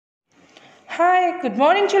Hi, good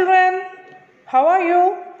morning, children. How are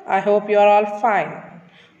you? I hope you are all fine.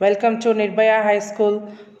 Welcome to Nirbhaya High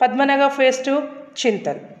School, Padmanagar Phase 2,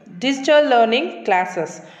 Chintal. Digital Learning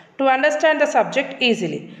Classes to understand the subject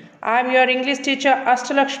easily. I am your English teacher,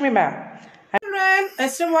 Ashtalakshmi ma'am. Children,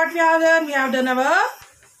 yesterday what we have done? We have done our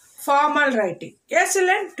formal writing. Yes,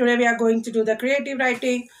 children, today we are going to do the creative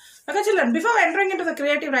writing. Okay, children, before entering into the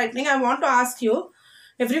creative writing, I want to ask you,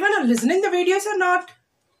 everyone are listening the videos or not?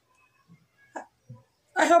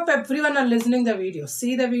 I hope everyone are listening the videos.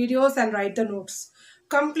 See the videos and write the notes.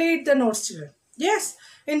 Complete the notes, children. Yes,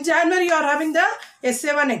 in January you are having the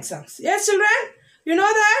SA1 exams. Yes, children. You know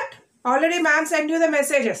that? Already ma'am sent you the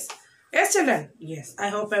messages. Yes, children. Yes, I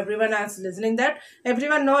hope everyone is listening that.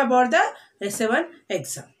 Everyone know about the SA1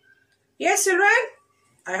 exam. Yes, children.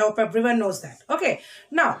 I hope everyone knows that. Okay.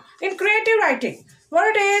 Now, in creative writing,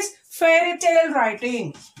 what it is? Fairy tale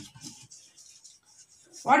writing.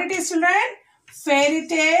 What it is, children? Fairy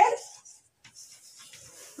tale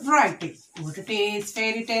writing. What it is?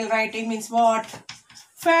 Fairy tale writing means what?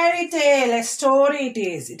 Fairy tale, a story it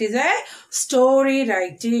is. It is a story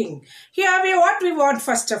writing. Here what we want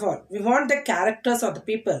first of all. We want the characters of the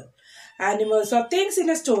people, animals or things in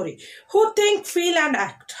a story. Who think, feel and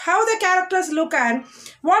act. How the characters look and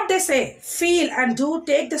what they say, feel and do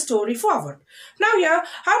take the story forward. Now here,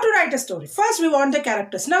 how to write a story. First we want the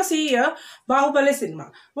characters. Now see here, Bahubali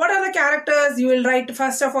cinema. What are the characters you will write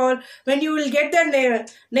first of all? When you will get the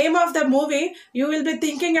name of the movie, you will be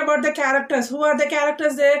thinking about the characters. Who are the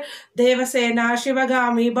characters there? Devasena,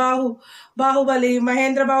 Shivagami, Bahubali,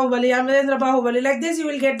 Mahendra Bahubali, Amarendra Bahubali. Like this you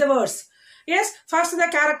will get the words. Yes, first the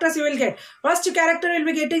characters you will get. First character will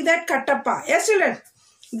be getting that Kattappa. Yes, children.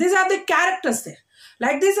 These are the characters there.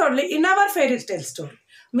 Like this only in our fairy tale story.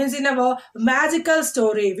 Means in our magical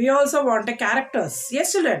story, we also want the characters.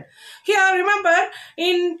 Yes, children. Here, remember,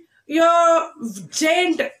 in your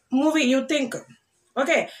giant movie, you think,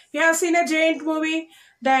 okay, you have seen a giant movie.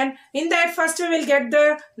 Then in that first we will get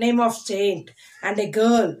the name of giant and a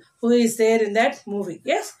girl who is there in that movie.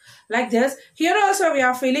 Yes, like this. Here also we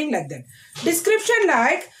are feeling like that. Description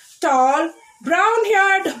like tall,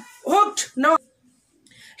 brown-haired, hooked nose.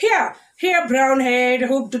 Here brown head,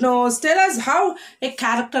 hooked nose. Tell us how a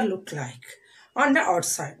character look like on the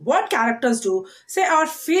outside. What characters do? Say or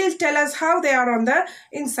feel, tell us how they are on the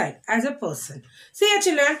inside as a person. See here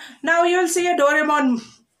children, now you will see a Doraemon.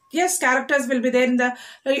 Yes, characters will be there in the,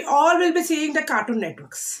 you all will be seeing the Cartoon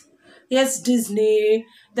Networks. Yes, Disney,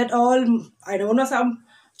 that all, I don't know, some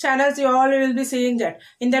channels you all will be seeing that.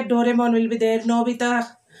 In that Doraemon will be there, Nobita,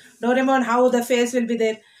 Doraemon, how the face will be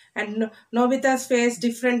there. And Nobita's face,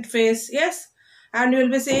 different face, yes. And you will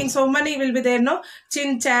be seeing so many will be there, no?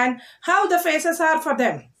 Chin Chan, how the faces are for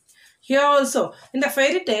them. Here also, in the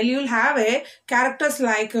fairy tale, you will have a characters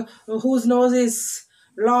like whose nose is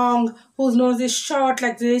long, whose nose is short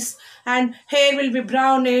like this, and hair will be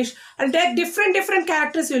brownish, and that different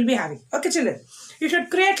characters you will be having. Okay, children, you should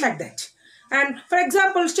create like that. And for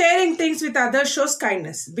example, sharing things with others shows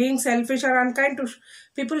kindness. Being selfish or unkind to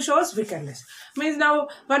people shows wickedness. Means now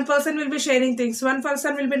one person will be sharing things, one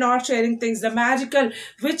person will be not sharing things. The magical,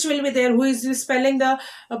 which will be there, who is spelling the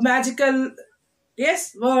magical,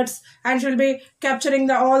 yes, words, and she will be capturing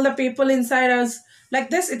the all the people inside us. Like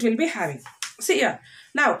this it will be having. See here.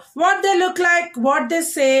 Now, what they look like, what they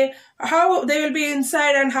say, how they will be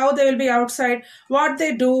inside and how they will be outside, what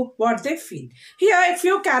they do, what they feel. Here, a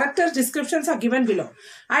few character descriptions are given below.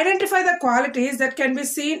 Identify the qualities that can be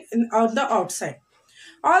seen on the outside.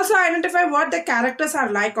 Also, identify what the characters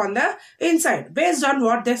are like on the inside based on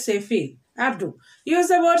what they say, feel, or do. Use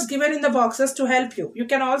the words given in the boxes to help you. You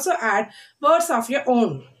can also add words of your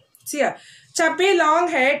own. See here. Chubby,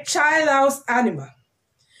 long-haired, child-house animal.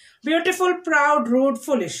 Beautiful, proud, rude,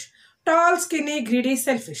 foolish. Tall, skinny, greedy,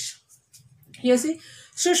 selfish. You see,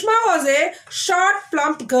 Sushma was a short,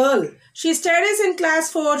 plump girl. She studies in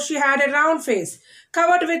class 4. She had a round face,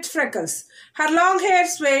 covered with freckles. Her long hair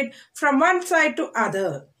swayed from one side to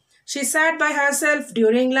other. She sat by herself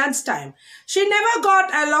during lunchtime. She never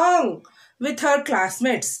got along with her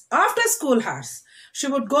classmates. After school hours, she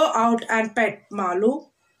would go out and pet Malu,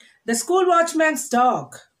 the school watchman's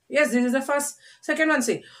dog. Yes, this is the first. Second one,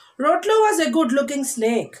 see. Rotlu was a good-looking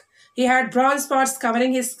snake. He had brown spots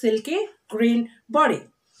covering his silky green body.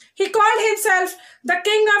 He called himself the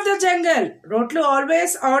king of the jungle. Rotlu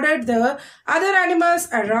always ordered the other animals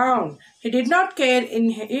around. He did not care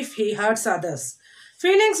if he hurts others.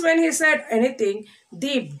 Feelings when he said anything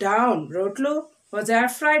deep down. Rotlu was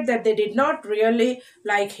afraid that they did not really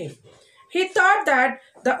like him. He thought that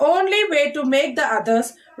the only way to make the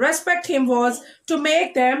others respect him was to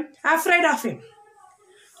make them afraid of him.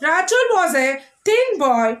 Rachel was a thin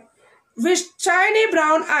boy with shiny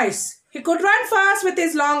brown eyes. He could run fast with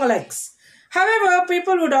his long legs. However,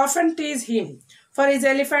 people would often tease him for his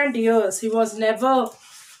elephant ears. He was never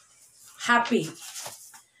happy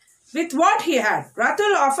with what he had.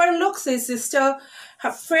 Ratul often looks his sister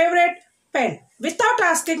her favorite pen without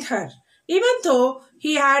asking her. Even though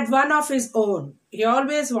he had one of his own, he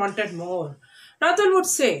always wanted more. Ratul would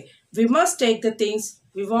say, "We must take the things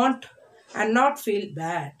we want and not feel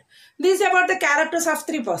bad." This is about the characters of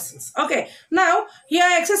three persons. Okay, now here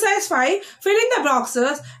exercise 5. Fill in the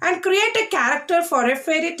boxes and create a character for a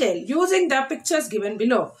fairy tale using the pictures given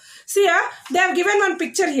below. See here, they have given one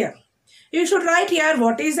picture here. You should write here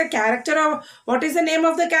what is the character of, what is the name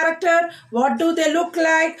of the character, what do they look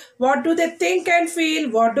like, what do they think and feel,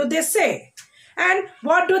 what do they say, and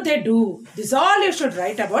what do they do. This is all you should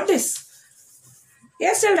write about this.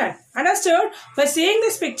 Yes, children, understood? By seeing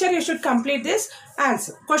this picture, you should complete this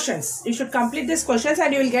answer questions. You should complete these questions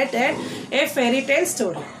and you will get a fairy tale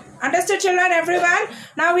story. Understood, children, everyone?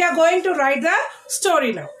 Now we are going to write the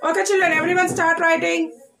story now. Okay, children, everyone start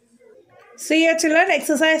writing. See here, children,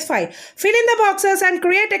 exercise 5. Fill in the boxes and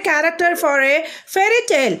create a character for a fairy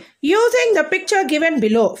tale using the picture given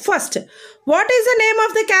below. First, what is the name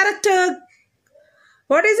of the character?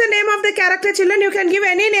 What is the name of the character, children? You can give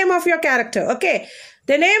any name of your character. Okay.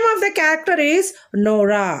 The name of the character is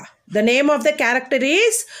Nora. The name of the character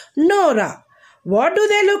is Nora. What do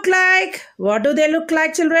they look like? What do they look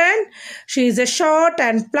like, children? She is a short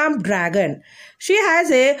and plump dragon. She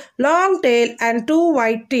has a long tail and 2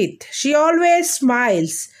 white teeth. She always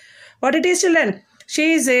smiles. What it is, children?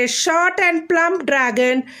 She is a short and plump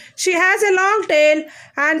dragon. She has a long tail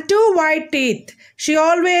and 2 white teeth. She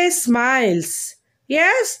always smiles.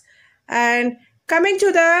 Yes? And coming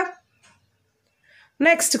to the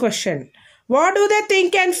next question. What do they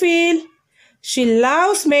think and feel? She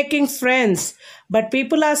loves making friends, but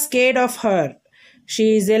people are scared of her.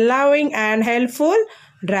 She is a loving and helpful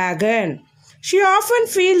dragon. She often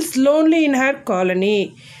feels lonely in her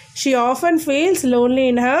colony. She often feels lonely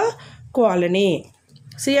in her colony.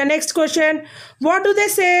 See your next question. What do they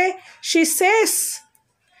say? She says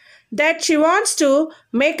that she wants to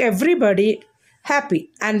make everybody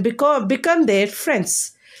happy and become their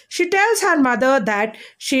friends. She tells her mother that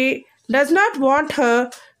she does not want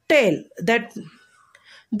her tail.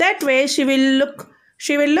 That way she will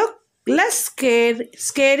look less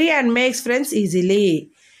scary and makes friends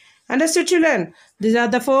easily. Understood, children? These are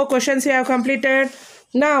the 4 questions we have completed.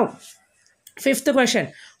 Now, 5th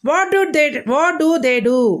question. What do they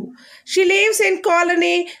do? She lives in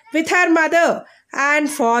colony with her mother and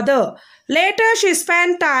father. Later she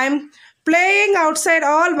spent time playing outside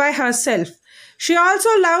all by herself. She also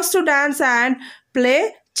loves to dance and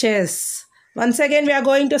play chess. Once again, we are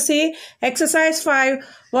going to see exercise 5.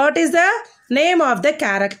 What is the name of the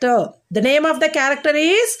character? The name of the character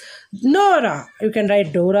is Nora. You can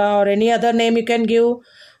write Dora or any other name you can give.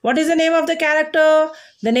 What is the name of the character?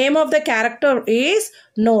 The name of the character is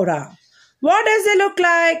Nora. What does they look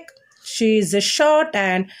like? She is a short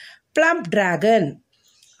and plump dragon.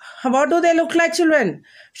 What do they look like, children?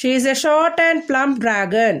 She is a short and plump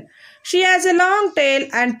dragon. She has a long tail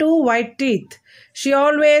and 2 white teeth. She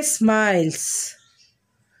always smiles.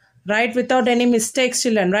 Write without any mistakes,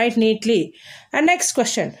 children. Write neatly. And next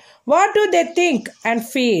question. What do they think and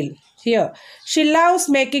feel? Here. She loves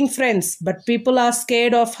making friends, but people are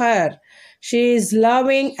scared of her. She is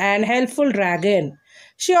loving and helpful dragon.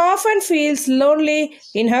 She often feels lonely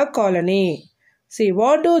in her colony. See,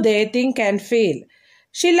 what do they think and feel?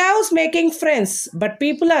 She loves making friends, but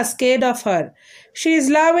people are scared of her. She is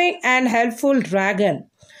loving and helpful dragon.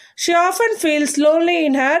 She often feels lonely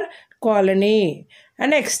in her colony.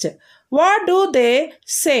 And next, what do they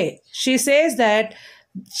say? She says that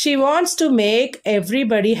she wants to make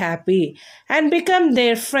everybody happy and become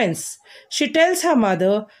their friends. She tells her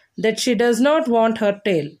mother that she does not want her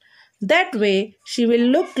tail. That way, she will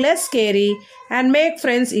look less scary and make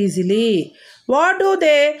friends easily. What do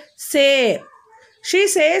they say? She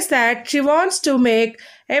says that she wants to make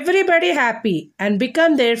everybody happy and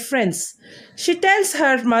become their friends. She tells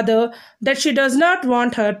her mother that she does not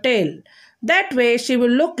want her tail. That way she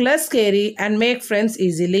will look less scary and make friends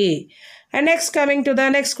easily. And next, coming to the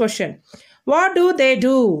next question. What do they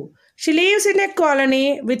do? She lives in a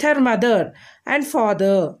colony with her mother and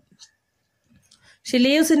father. She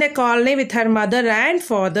lives in a colony with her mother and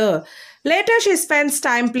father. Later she spends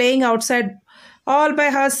time playing outside all by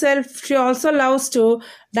herself. She also loves to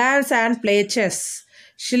dance and play chess.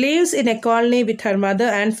 She lives in a colony with her mother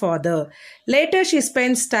and father. Later she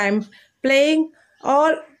spends time playing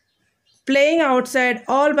all playing outside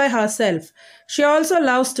all by herself. She also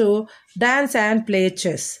loves to dance and play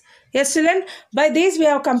chess. Yes, children, by this we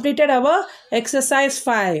have completed our exercise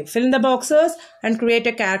 5. Fill in the boxes and create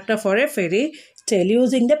a character for a fairy tale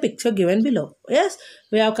using the picture given below. Yes,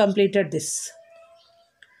 we have completed this.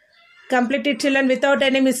 Complete it, children, without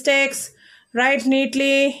any mistakes. Write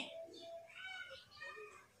neatly.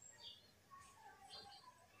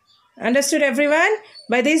 Understood, everyone?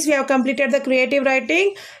 By this we have completed the creative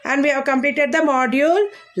writing and we have completed the module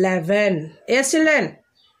 11. Yes, children?